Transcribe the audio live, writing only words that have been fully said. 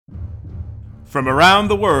From around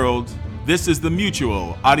the world, this is the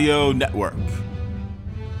Mutual Audio Network.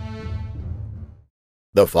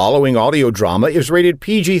 The following audio drama is rated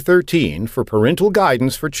PG-13 for parental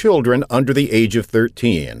guidance for children under the age of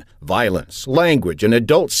 13. Violence, language, and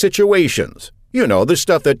adult situations. You know, the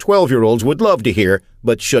stuff that 12-year-olds would love to hear,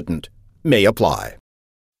 but shouldn't. May apply.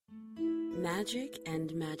 Magic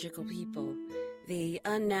and magical people. The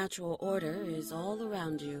unnatural order is all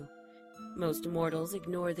around you. Most mortals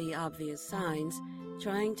ignore the obvious signs,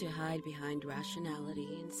 trying to hide behind rationality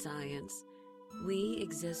and science. We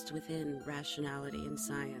exist within rationality and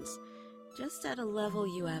science, just at a level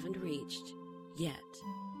you haven't reached yet.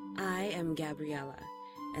 I am Gabriella,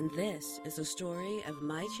 and this is the story of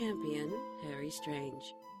my champion, Harry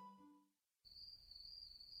Strange.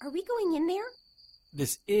 Are we going in there?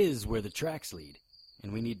 This is where the tracks lead,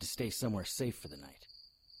 and we need to stay somewhere safe for the night.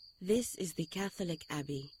 This is the Catholic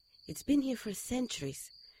Abbey. It's been here for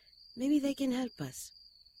centuries. Maybe they can help us.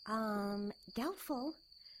 Doubtful.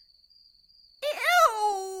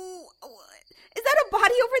 Ew! Is that a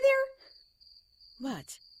body over there?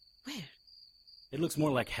 What? Where? It looks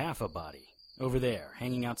more like half a body. Over there,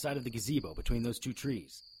 hanging outside of the gazebo between those two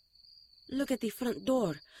trees. Look at the front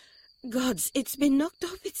door. Gods, it's been knocked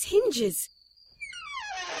off its hinges.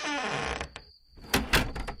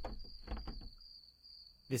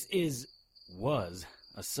 This was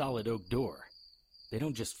a solid oak door. They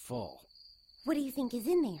don't just fall. What do you think is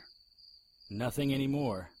in there? Nothing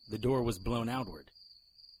anymore. The door was blown outward.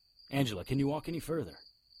 Angela, can you walk any further?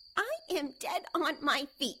 I am dead on my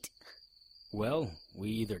feet. Well, we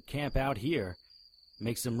either camp out here,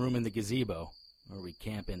 make some room in the gazebo, or we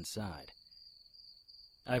camp inside.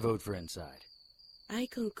 I vote for inside. I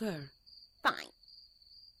concur. Fine.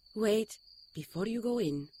 Wait, before you go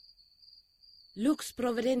in. Lux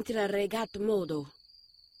providentia regat modo.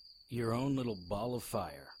 Your own little ball of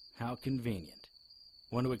fire. How convenient.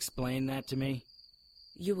 Want to explain that to me?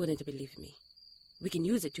 You wouldn't believe me. We can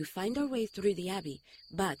use it to find our way through the Abbey,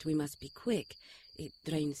 but we must be quick. It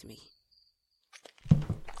drains me.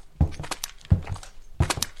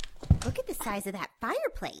 Look at the size of that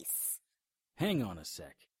fireplace. Hang on a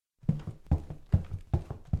sec.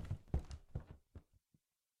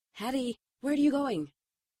 Hattie, where are you going?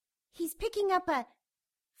 He's picking up a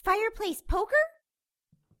fireplace poker?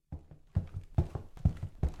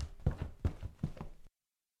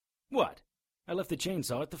 What? I left the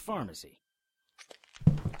chainsaw at the pharmacy.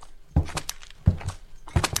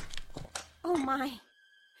 Oh my.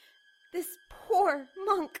 This poor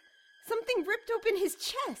monk. Something ripped open his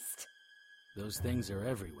chest. Those things are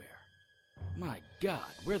everywhere. My God,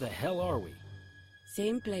 where the hell are we?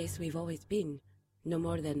 Same place we've always been. No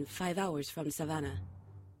more than 5 hours from Savannah.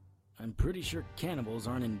 I'm pretty sure cannibals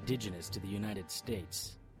aren't indigenous to the United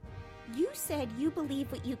States. You said you believe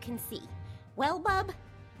what you can see. Well, bub,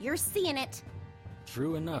 you're seeing it.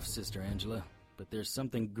 True enough, Sister Angela, but there's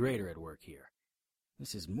something greater at work here.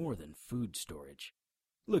 This is more than food storage.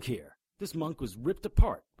 Look here, this monk was ripped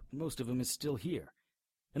apart, but most of him is still here.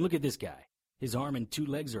 And look at this guy. His arm and 2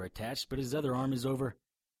 legs are attached, but his other arm is over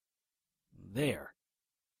there.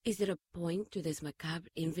 Is there a point to this macabre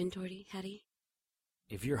inventory, Hattie?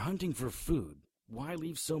 If you're hunting for food, why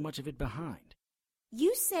leave so much of it behind?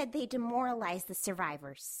 You said they demoralize the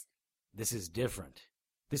survivors. This is different.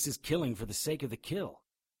 This is killing for the sake of the kill.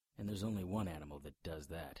 And there's only one animal that does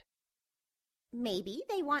that. Maybe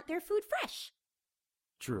they want their food fresh.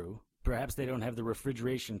 True. Perhaps they don't have the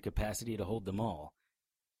refrigeration capacity to hold them all.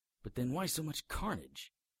 But then why so much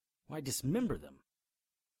carnage? Why dismember them?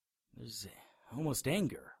 There's almost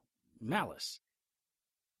anger, malice.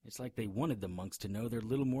 It's like they wanted the monks to know they're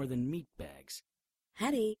little more than meat bags.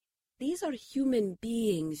 Hattie, these are human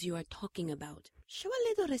beings you are talking about. Show a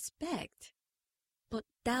little respect. Put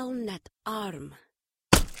down that arm.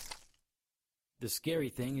 The scary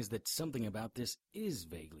thing is that something about this is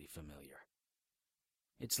vaguely familiar.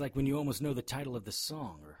 It's like when you almost know the title of the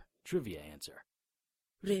song or trivia answer.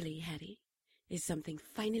 Really, Hattie? Is something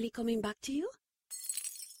finally coming back to you?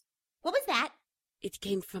 What was that? It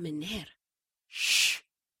came from in there. Shh!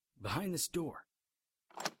 Behind this door.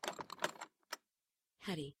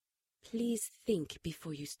 Hattie, please think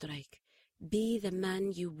before you strike. Be the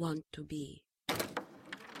man you want to be.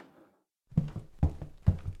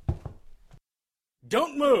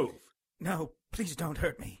 Don't move! No, please don't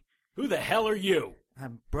hurt me. Who the hell are you?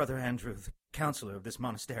 I'm Brother Andrew, the counselor of this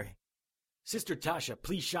monastery. Sister Tasha,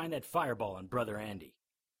 please shine that fireball on Brother Andy.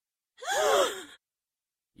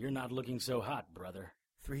 You're not looking so hot, brother.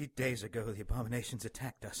 3 days ago, the abominations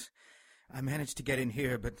attacked us. I managed to get in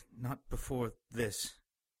here, but not before this.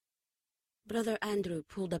 Brother Andrew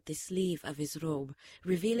pulled up the sleeve of his robe,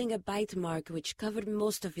 revealing a bite mark which covered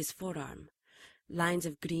most of his forearm. Lines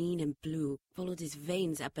of green and blue followed his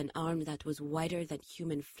veins up an arm that was whiter than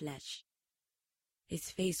human flesh.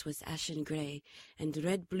 His face was ashen gray, and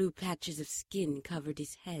red-blue patches of skin covered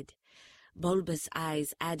his head. Bulbous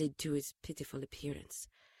eyes added to his pitiful appearance.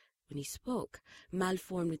 When he spoke,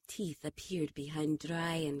 malformed teeth appeared behind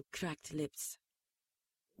dry and cracked lips.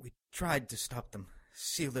 We tried to stop them,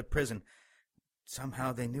 seal their prison.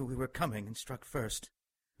 Somehow they knew we were coming and struck first.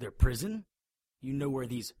 Their prison? You know where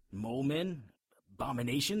these mole men,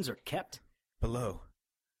 abominations, are kept? Below.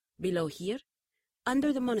 Below here?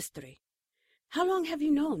 Under the monastery. How long have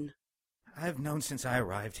you known? I've known since I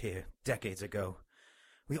arrived here, decades ago.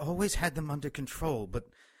 We always had them under control, but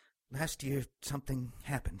last year something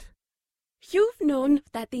happened. You've known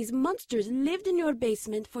that these monsters lived in your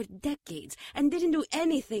basement for decades and didn't do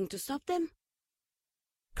anything to stop them?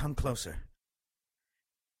 Come closer.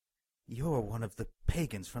 You're one of the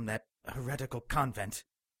pagans from that heretical convent.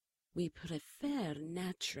 We prefer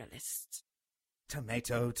naturalists.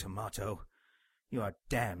 Tomato, tomato. You are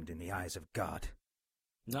damned in the eyes of God.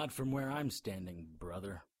 Not from where I'm standing,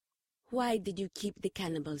 brother. Why did you keep the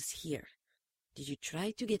cannibals here? Did you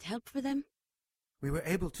try to get help for them? We were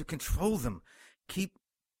able to control them.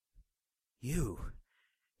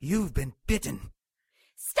 You've been bitten.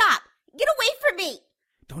 Stop! Get away from me!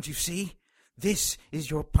 Don't you see? This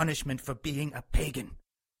is your punishment for being a pagan.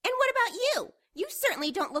 And what about you? You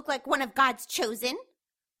certainly don't look like one of God's chosen.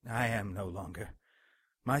 I am no longer.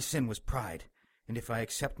 My sin was pride, and if I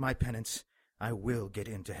accept my penance, I will get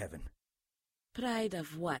into heaven. Pride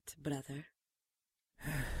of what, brother?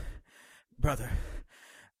 Brother,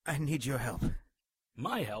 I need your help.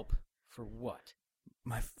 My help? For what?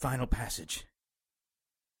 My final passage.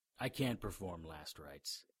 I can't perform last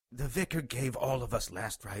rites. The vicar gave all of us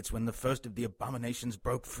last rites when the first of the abominations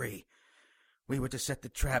broke free. We were to set the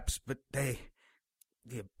traps, but the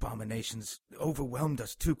abominations, overwhelmed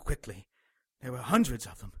us too quickly. There were hundreds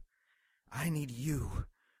of them. I need you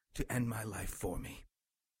to end my life for me.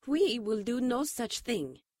 We will do no such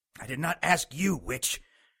thing. I did not ask you, witch.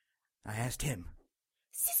 I asked him.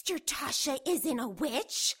 Sister Tasha isn't a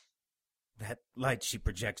witch. That light she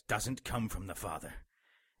projects doesn't come from the Father.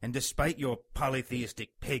 And despite your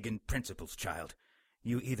polytheistic pagan principles, child,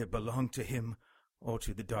 you either belong to him or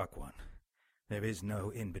to the Dark One. There is no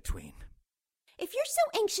in-between. If you're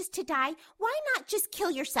so anxious to die, why not just kill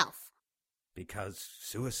yourself? Because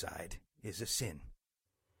suicide is a sin.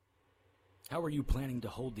 How are you planning to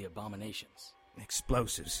hold the abominations?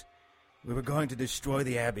 Explosives. We were going to destroy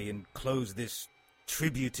the abbey and close this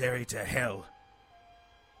tributary to hell.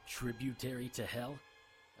 Tributary to hell?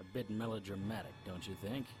 A bit melodramatic, don't you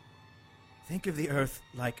think? Think of the earth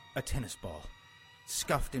like a tennis ball,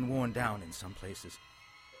 scuffed and worn down in some places.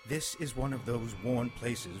 This is one of those worn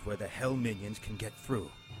places where the hell minions can get through.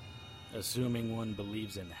 Assuming one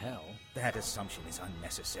believes in hell. That assumption is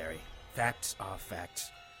unnecessary. Facts are facts.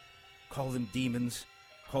 Call them demons,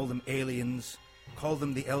 call them aliens, call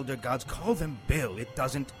them the elder gods, call them Bill. It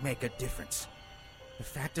doesn't make a difference. The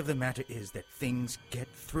fact of the matter is that things get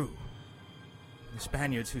through. The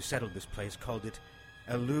Spaniards who settled this place called it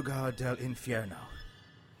El Lugar del Infierno,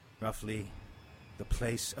 roughly, the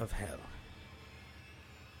place of hell.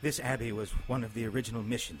 This abbey was one of the original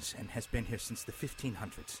missions and has been here since the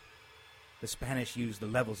 1500s. The Spanish used the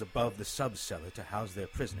levels above the sub-cellar to house their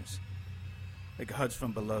prisoners. The guards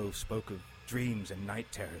from below spoke of dreams and night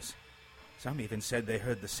terrors. Some even said they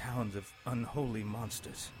heard the sounds of unholy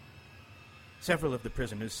monsters. Several of the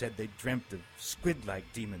prisoners said they dreamt of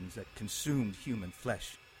squid-like demons that consumed human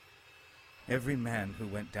flesh. Every man who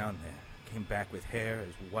went down there came back with hair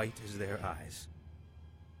as white as their eyes.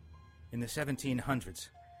 In the 1700s,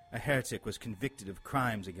 a heretic was convicted of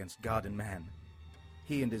crimes against God and man.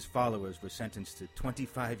 He and his followers were sentenced to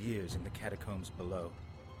 25 years in the catacombs below.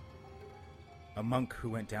 A monk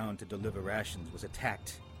who went down to deliver rations was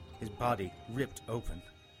attacked, his body ripped open.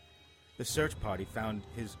 The search party found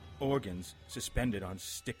his organs suspended on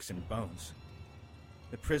sticks and bones.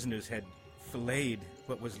 The prisoners had filleted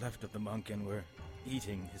what was left of the monk and were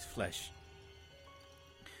eating his flesh.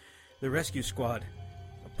 The rescue squad,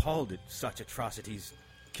 appalled at such atrocities,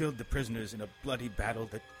 killed the prisoners in a bloody battle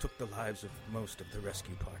that took the lives of most of the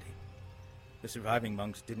rescue party. The surviving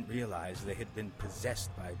monks didn't realize they had been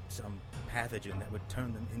possessed by some pathogen that would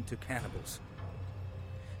turn them into cannibals.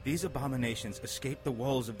 These abominations escaped the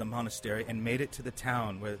walls of the monastery and made it to the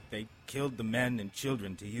town, where they killed the men and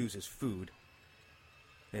children to use as food.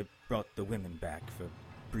 They brought the women back for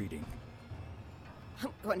breeding.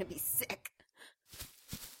 I'm going to be sick.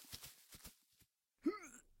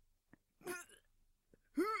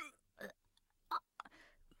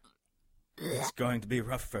 It's going to be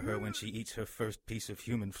rough for her when she eats her first piece of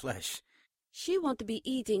human flesh. She won't be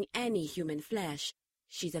eating any human flesh.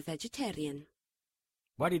 She's a vegetarian.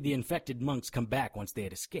 Why did the infected monks come back once they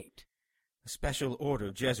had escaped? A special order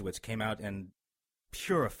of Jesuits came out and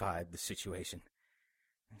purified the situation.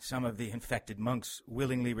 Some of the infected monks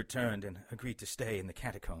willingly returned and agreed to stay in the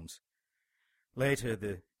catacombs. Later,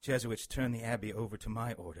 the Jesuits turned the abbey over to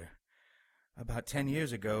my order. About 10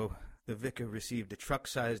 years ago, the vicar received a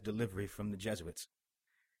truck-sized delivery from the Jesuits.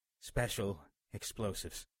 Special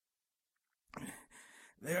explosives.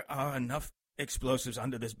 There are enough explosives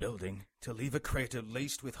under this building to leave a crater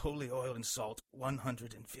laced with holy oil and salt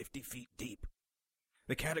 150 feet deep.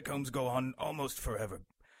 The catacombs go on almost forever,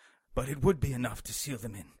 but it would be enough to seal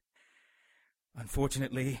them in.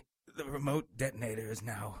 Unfortunately, the remote detonator is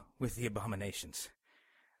now with the abominations.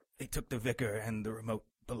 They took the vicar and the remote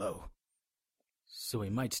below. So he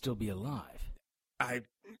might still be alive. I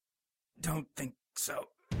don't think so.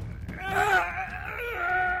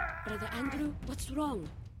 Brother Andrew, what's wrong?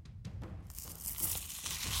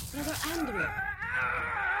 Brother Andrew!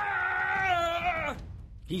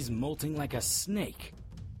 He's molting like a snake.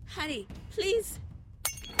 Harry, please!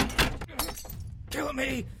 Kill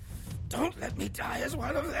me! Don't let me die as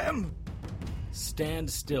one of them! Stand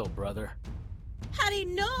still, brother. Harry,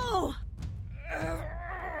 no!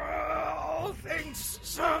 All things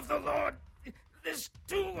serve the Lord. This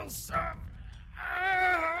too will serve.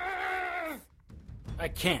 I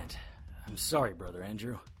can't. I'm sorry, Brother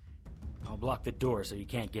Andrew. I'll block the door so you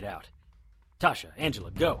can't get out. Tasha, Angela,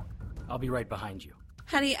 go. I'll be right behind you.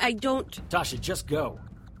 Harry, I don't... Tasha, just go.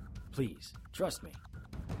 Please, trust me.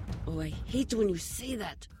 Oh, I hate when you say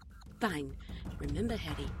that. Fine. Remember,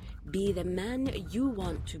 Harry, be the man you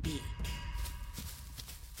want to be.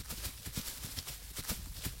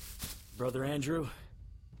 Brother Andrew,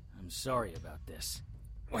 I'm sorry about this.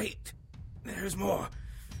 Wait, there's more.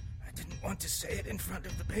 I didn't want to say it in front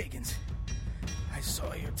of the pagans. I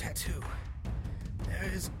saw your tattoo.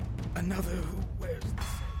 There is another who wears the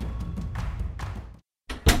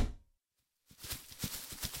same.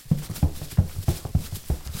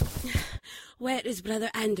 Where is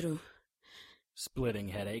Brother Andrew? Splitting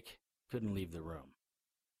headache. Couldn't leave the room.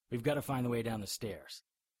 We've got to find the way down the stairs.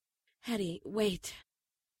 Harry, wait.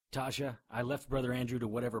 Tasha, I left Brother Andrew to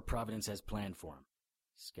whatever Providence has planned for him.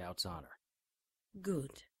 Scout's honor.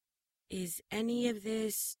 Good. Is any of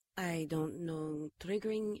this, I don't know,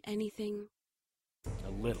 triggering anything?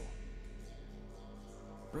 A little.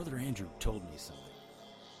 Brother Andrew told me something.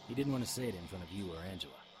 He didn't want to say it in front of you or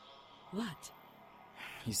Angela. What?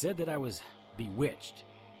 He said that I was bewitched,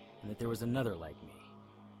 and that there was another like me.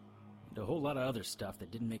 And a whole lot of other stuff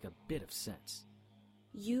that didn't make a bit of sense.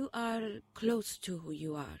 You are close to who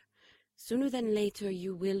you are. Sooner than later,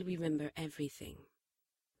 you will remember everything.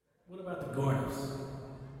 What about the Gornies?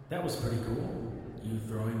 That was pretty cool. You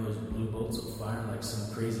throwing those blue bolts of fire like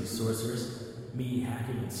some crazy sorceress, me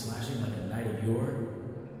hacking and slashing like a knight of yore.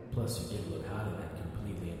 Plus, you did look hot in that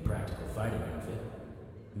completely impractical fighting outfit.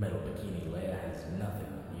 Metal Bikini Leia has nothing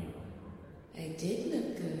on you. I did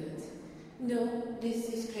look good. No, this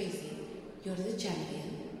is crazy. You're the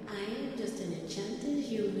champion. I am just an enchanted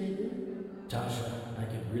human. Tasha, I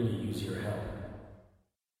could really use your help.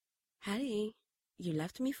 Harry, you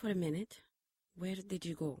left me for a minute. Where did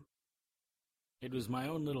you go? It was my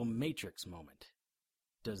own little Matrix moment.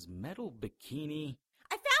 Does Metal Bikini...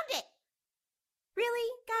 I found it! Really,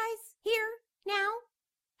 guys? Here? Now?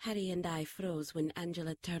 Harry and I froze when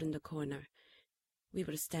Angela turned the corner. We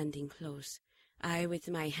were standing close, I with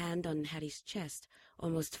my hand on Harry's chest,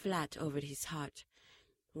 almost flat over his heart.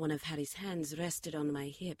 One of Harry's hands rested on my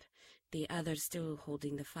hip, the other still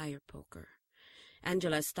holding the fire poker.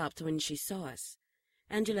 Angela stopped when she saw us.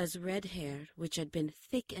 Angela's red hair, which had been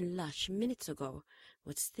thick and lush minutes ago,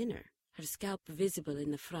 was thinner, her scalp visible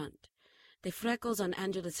in the front. The freckles on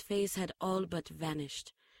Angela's face had all but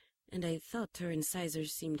vanished, and I thought her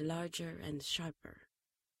incisors seemed larger and sharper.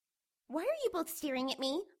 Why are you both staring at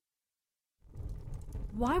me?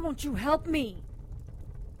 Why won't you help me?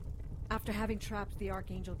 After having trapped the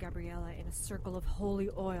Archangel Gabriella in a circle of holy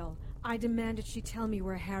oil, I demanded she tell me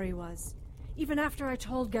where Harry was. Even after I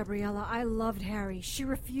told Gabriella I loved Harry, she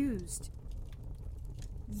refused.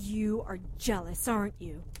 You are jealous, aren't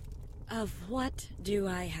you? Of what do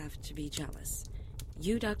I have to be jealous?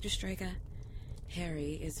 You, Dr. Strega?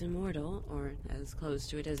 Harry is immortal, or as close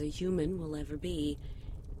to it as a human will ever be.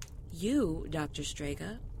 You, Dr.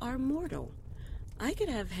 Strega, are mortal. I could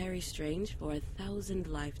have Harry Strange for 1,000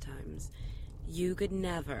 lifetimes. You could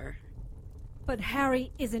never. But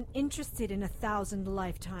Harry isn't interested in 1,000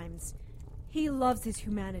 lifetimes. He loves his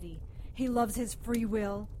humanity. He loves his free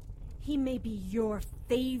will. He may be your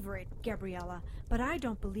favorite, Gabriella, but I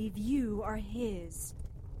don't believe you are his.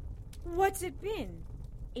 What's it been?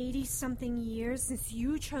 80-something years since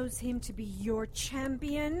you chose him to be your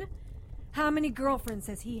champion? How many girlfriends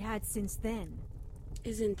has he had since then?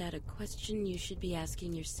 Isn't that a question you should be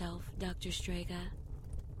asking yourself, Dr. Strega?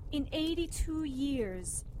 In 82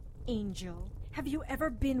 years, Angel, have you ever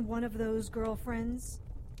been one of those girlfriends?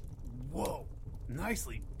 Whoa.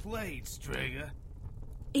 Nicely played, Strega.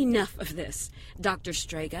 Enough of this. Dr.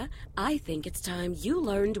 Strega, I think it's time you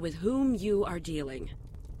learned with whom you are dealing.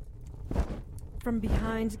 From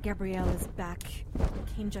behind Gabriella's back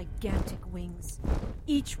came gigantic wings,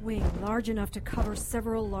 each wing large enough to cover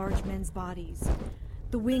several large men's bodies.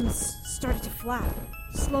 The wings started to flap,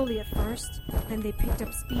 slowly at first, then they picked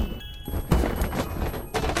up speed.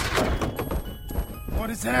 What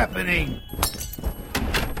is happening?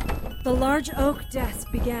 The large oak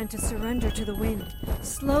desk began to surrender to the wind,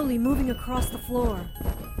 slowly moving across the floor.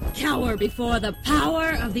 Cower before the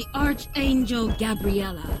power of the Archangel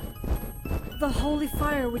Gabriella. The holy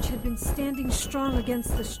fire, which had been standing strong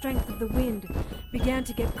against the strength of the wind, began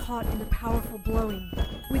to get caught in the powerful blowing.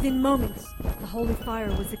 Within moments, the holy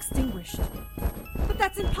fire was extinguished. But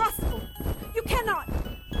that's impossible! You cannot!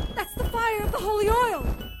 That's the fire of the holy oil!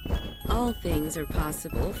 All things are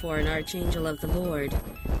possible for an Archangel of the Lord,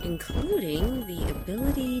 including the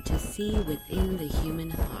ability to see within the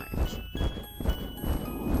human heart.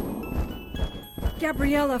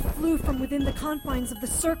 Gabriella flew from within the confines of the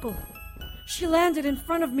circle. She landed in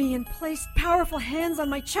front of me and placed powerful hands on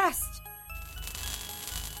my chest.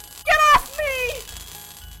 Get off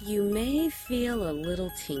me! You may feel a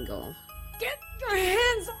little tingle. Get your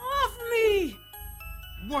hands off me!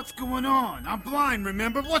 What's going on? I'm blind,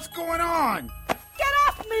 remember? What's going on? Get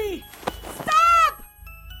off me! Stop!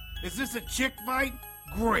 Is this a chick fight?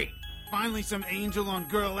 Great. Finally some angel on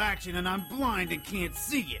girl action and I'm blind and can't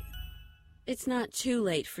see it. It's not too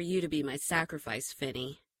late for you to be my sacrifice,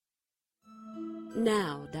 Finney.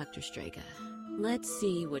 Now, Dr. Strega, let's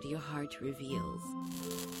see what your heart reveals.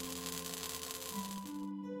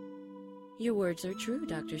 Your words are true,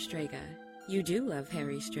 Dr. Strega. You do love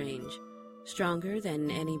Harry Strange. Stronger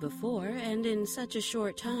than any before, and in such a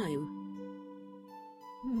short time.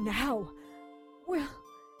 Now, will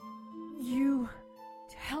you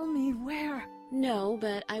tell me where? No,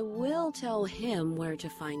 but I will tell him where to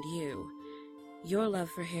find you. Your love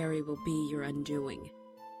for Harry will be your undoing.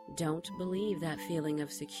 Don't believe that feeling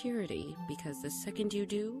of security, because the second you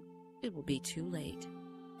do, it will be too late.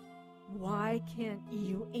 Why can't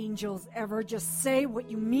you angels ever just say what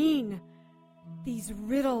you mean? These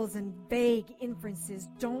riddles and vague inferences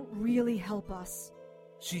don't really help us.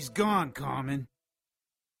 She's gone, Carmen.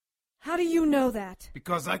 How do you know that?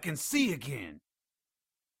 Because I can see again.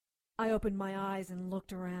 I opened my eyes and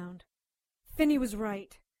looked around. Finney was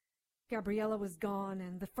right. Gabriella was gone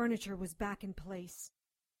and the furniture was back in place.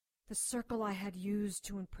 The circle I had used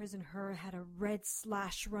to imprison her had a red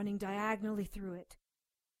slash running diagonally through it.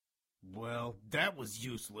 Well, that was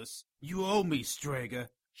useless. You owe me, Strega.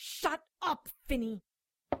 Shut up, Finney!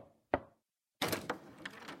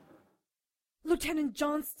 Lieutenant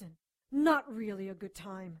Johnston, not really a good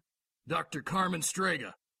time. Dr. Carmen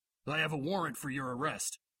Strega, I have a warrant for your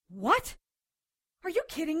arrest. What? Are you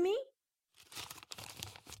kidding me?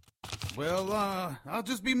 Well, I'll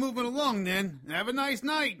just be moving along then. Have a nice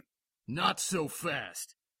night. Not so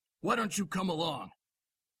fast. Why don't you come along?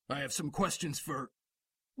 I have some questions for...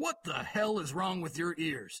 What the hell is wrong with your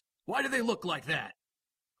ears? Why do they look like that?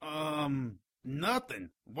 Nothing.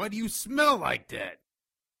 Why do you smell like that?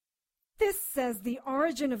 This says the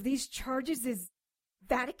origin of these charges is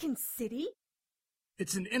Vatican City?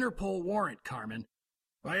 It's an Interpol warrant, Carmen.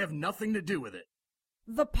 I have nothing to do with it.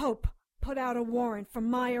 The Pope put out a warrant for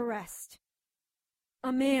my arrest.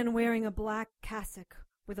 A man wearing a black cassock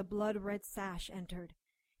with a blood-red sash entered.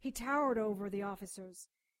 He towered over the officers.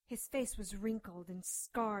 His face was wrinkled and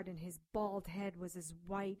scarred, and his bald head was as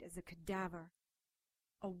white as a cadaver.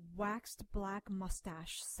 A waxed black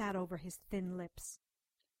mustache sat over his thin lips.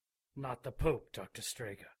 Not the Pope, Dr.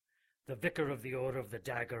 Strega. The Vicar of the Order of the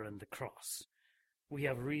Dagger and the Cross. We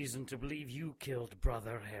have reason to believe you killed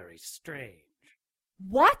Brother Harry Strange.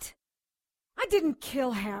 What? I didn't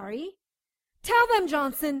kill Harry. Tell them,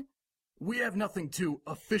 Johnson. We have nothing to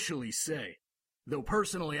officially say, though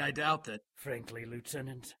personally I doubt that... Frankly,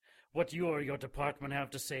 Lieutenant, what you or your department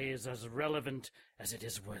have to say is as relevant as it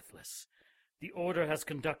is worthless. The Order has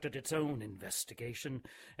conducted its own investigation,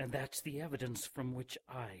 and that's the evidence from which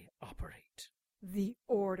I operate. The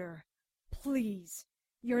Order. Please.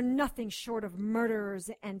 You're nothing short of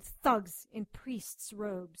murderers and thugs in priests'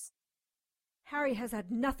 robes. Harry has had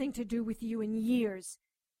nothing to do with you in years.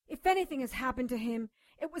 If anything has happened to him,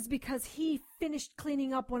 it was because he finished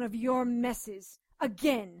cleaning up one of your messes.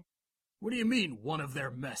 Again. What do you mean, one of their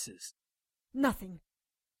messes? Nothing.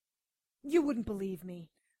 You wouldn't believe me.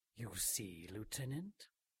 You see, Lieutenant?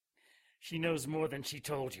 She knows more than she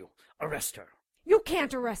told you. Arrest her. You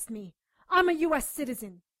can't arrest me. I'm a U.S.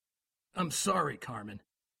 citizen. I'm sorry, Carmen.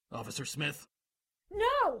 Officer Smith?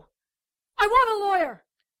 No! I want a lawyer!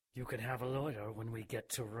 You can have a lawyer when we get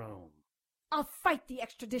to Rome. I'll fight the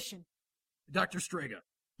extradition. Dr. Strega,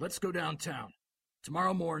 let's go downtown.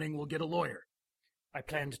 Tomorrow morning we'll get a lawyer. I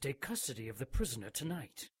plan to take custody of the prisoner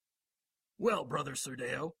tonight. Well, Brother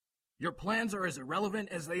Serdeo, your plans are as irrelevant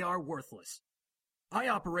as they are worthless. I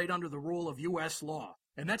operate under the rule of U.S. law,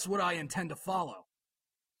 and that's what I intend to follow.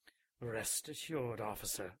 Rest assured,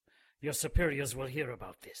 officer. Your superiors will hear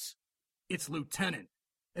about this. It's Lieutenant.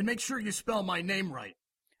 And make sure you spell my name right.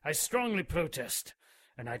 I strongly protest,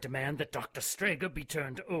 and I demand that Dr. Strega be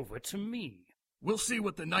turned over to me. We'll see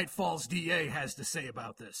what the Night Falls DA has to say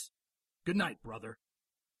about this. Good night, brother.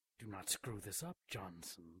 Do not screw this up,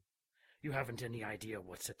 Johnson. You haven't any idea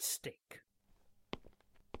what's at stake.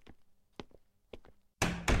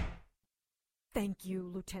 Thank you,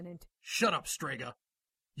 Lieutenant. Shut up, Strega.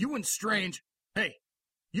 You and Strange... Hey,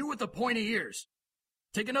 you with the pointy ears.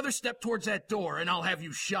 Take another step towards that door and I'll have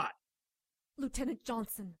you shot. Lieutenant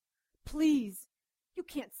Johnson, please. You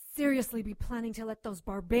can't seriously be planning to let those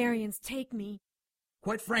barbarians take me.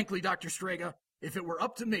 Quite frankly, Dr. Strega, if it were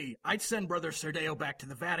up to me, I'd send Brother Serdeo back to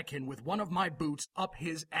the Vatican with one of my boots up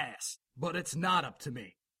his ass. But it's not up to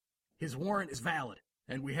me. His warrant is valid,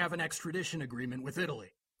 and we have an extradition agreement with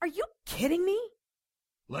Italy. Are you kidding me?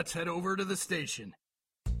 Let's head over to the station.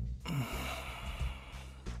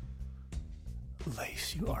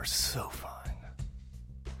 Lace, you are so fine.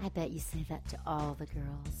 I bet you say that to all the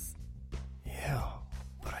girls. Yeah,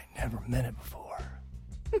 but I never meant it before.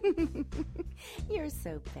 You're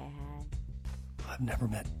so bad. I've never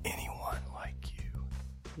met anyone like you.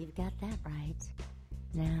 You've got that right.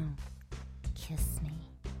 Now, kiss me.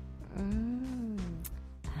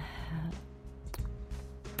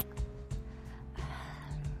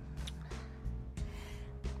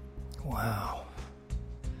 Wow.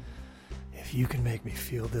 If you can make me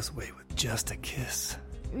feel this way with just a kiss.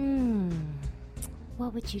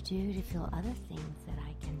 What would you do to feel other things that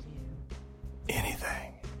I can do?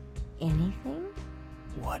 Anything. Anything?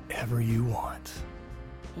 Whatever you want.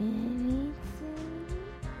 Anything?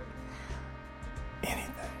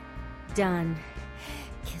 Anything. Done.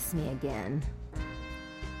 Kiss me again.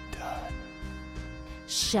 Done.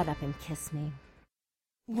 Shut up and kiss me.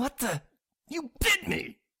 What the? You bit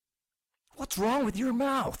me! What's wrong with your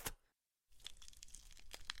mouth?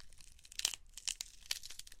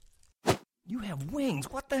 You have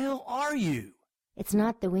wings. What the hell are you? It's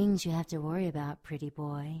not the wings you have to worry about, pretty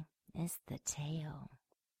boy. It's the tail.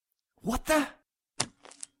 What the?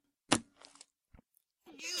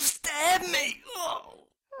 You stabbed me! Oh.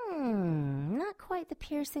 Not quite the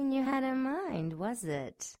piercing you had in mind, was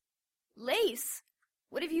it? Lace,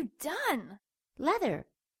 what have you done? Leather,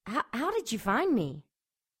 how did you find me?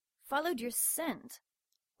 Followed your scent.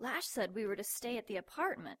 Lash said we were to stay at the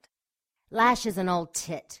apartment. Lash is an old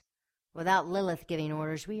tit. Without Lilith giving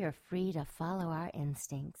orders, we are free to follow our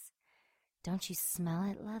instincts. Don't you smell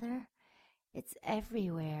it, Leather? It's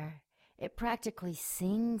everywhere. It practically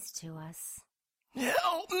sings to us.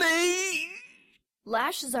 Help me!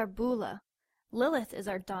 Lash is our Bula. Lilith is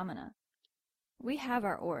our Domina. We have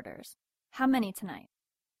our orders. How many tonight?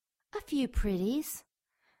 A few pretties.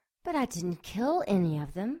 But I didn't kill any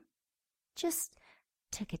of them. Just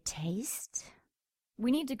took a taste.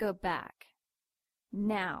 We need to go back.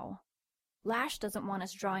 Now. Lash doesn't want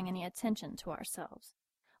us drawing any attention to ourselves.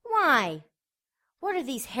 Why? What are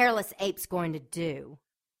these hairless apes going to do?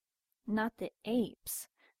 Not the apes.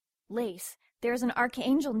 Lace, there's an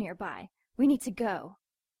archangel nearby. We need to go.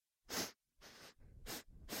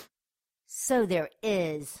 So there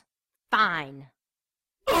is. Fine.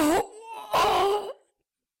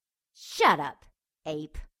 Shut up,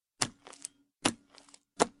 ape.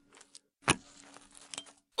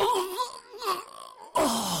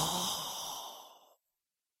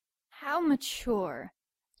 How mature.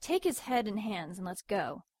 Take his head and hands and let's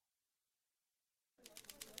go.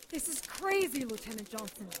 This is crazy, Lieutenant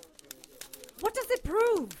Johnson. What does it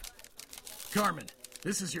prove? Carmen,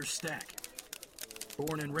 this is your stack.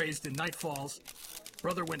 Born and raised in Night Falls.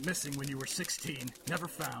 Brother went missing when you were 16. Never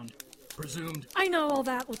found. Presumed. I know all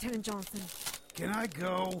that, Lieutenant Johnson. Can I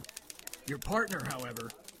go? Your partner, however.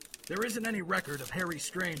 There isn't any record of Harry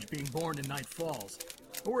Strange being born in Night Falls.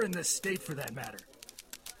 Or in this state, for that matter.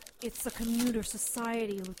 It's a commuter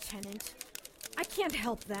society, Lieutenant. I can't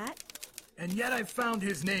help that. And yet I've found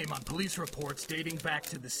his name on police reports dating back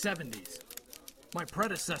to the 70s. My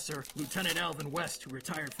predecessor, Lieutenant Alvin West, who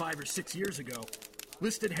retired 5 or 6 years ago,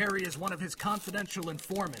 listed Harry as one of his confidential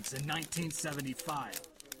informants in 1975.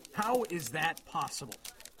 How is that possible?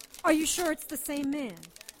 Are you sure it's the same man?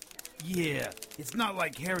 Yeah, it's not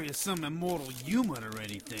like Harry is some immortal human or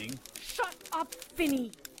anything. Shut up,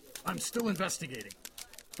 Finney! I'm still investigating,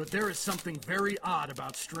 but there is something very odd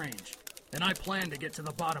about Strange, and I plan to get to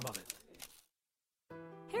the bottom of it.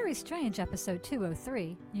 Harry Strange episode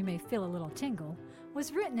 203, You May Feel a Little Tingle,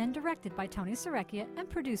 was written and directed by Tony Serecchia and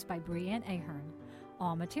produced by Brianne Ahern.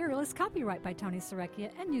 All material is copyright by Tony Serecchia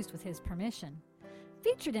and used with his permission.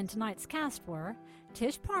 Featured in tonight's cast were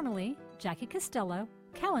Tish Parmalee, Jackie Costello,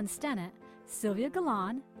 Kellen Stennett, Sylvia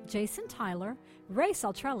Galan, Jason Tyler, Ray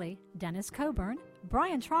Saltrelli, Dennis Coburn,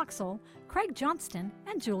 Brian Troxell, Craig Johnston,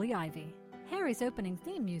 and Julie Ivey. Harry's opening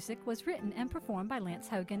theme music was written and performed by Lance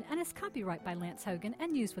Hogan and is copyright by Lance Hogan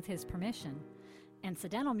and used with his permission.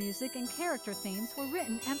 Incidental music and character themes were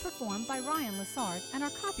written and performed by Ryan Lessard and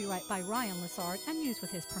are copyright by Ryan Lessard and used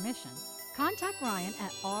with his permission. Contact Ryan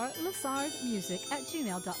at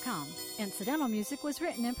rlessardmusic@gmail.com. Incidental music was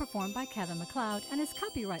written and performed by Kevin MacLeod and is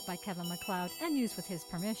copyright by Kevin MacLeod and used with his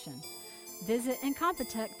permission. Visit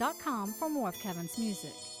Incompetech.com for more of Kevin's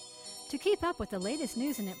music. To keep up with the latest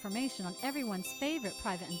news and information on everyone's favorite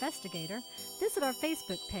private investigator, visit our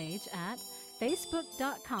Facebook page at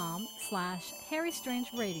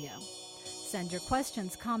facebook.com/HarryStrangeRadio. Send your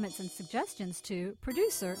questions, comments, and suggestions to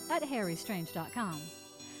producer@harrystrange.com.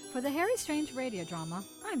 For the Harry Strange radio drama,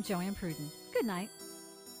 I'm Joanne Pruden. Good night.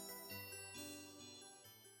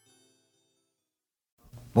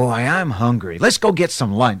 Boy, I'm hungry. Let's go get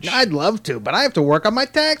some lunch. I'd love to, but I have to work on my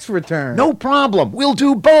tax return. No problem. We'll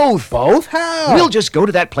do both. Both? How? We'll just go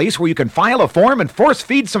to that place where you can file a form and force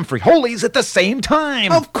feed some frijoles at the same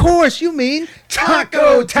time. Of course, you mean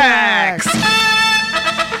Taco Tax!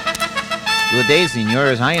 Good day,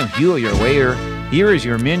 senores. I am Hugh, your waiter. Here is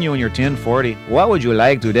your menu and your 1040. What would you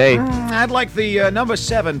like today? I'd like the number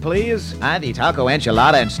 7, please. The taco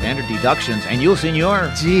enchilada and standard deductions. And you,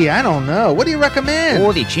 senor? Gee, I don't know. What do you recommend?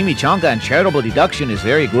 Oh, the chimichanga and charitable deduction is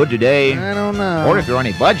very good today. I don't know. Or if you're on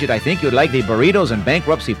a budget, I think you'd like the burritos and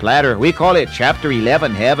bankruptcy platter. We call it Chapter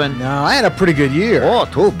 11 heaven. No, I had a pretty good year. Oh,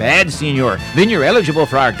 too bad, senor. Then you're eligible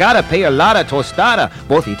for our gotta pay a lotta tostada.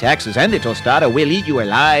 Both the taxes and the tostada will eat you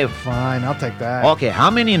alive. Fine, I'll take that. Okay, how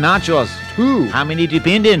many nachos? 2. How many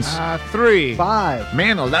dependents? 3. 5.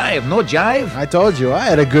 Man alive, no jive? I told you, I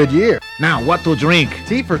had a good year. Now, what to drink?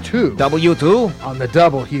 Tea for 2. W2? On the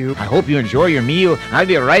double, Hugh. I hope you enjoy your meal. I'll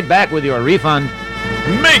be right back with your refund.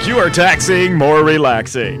 Make your taxing more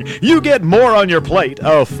relaxing. You get more on your plate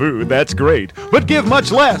of food, that's great. But give much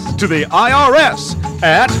less to the IRS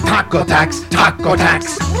at Taco Tax, Taco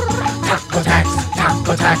Tax, Taco Tax,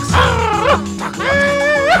 Taco Tax, Taco Tax,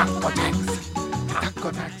 Taco Tax,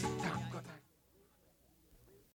 Taco Tax.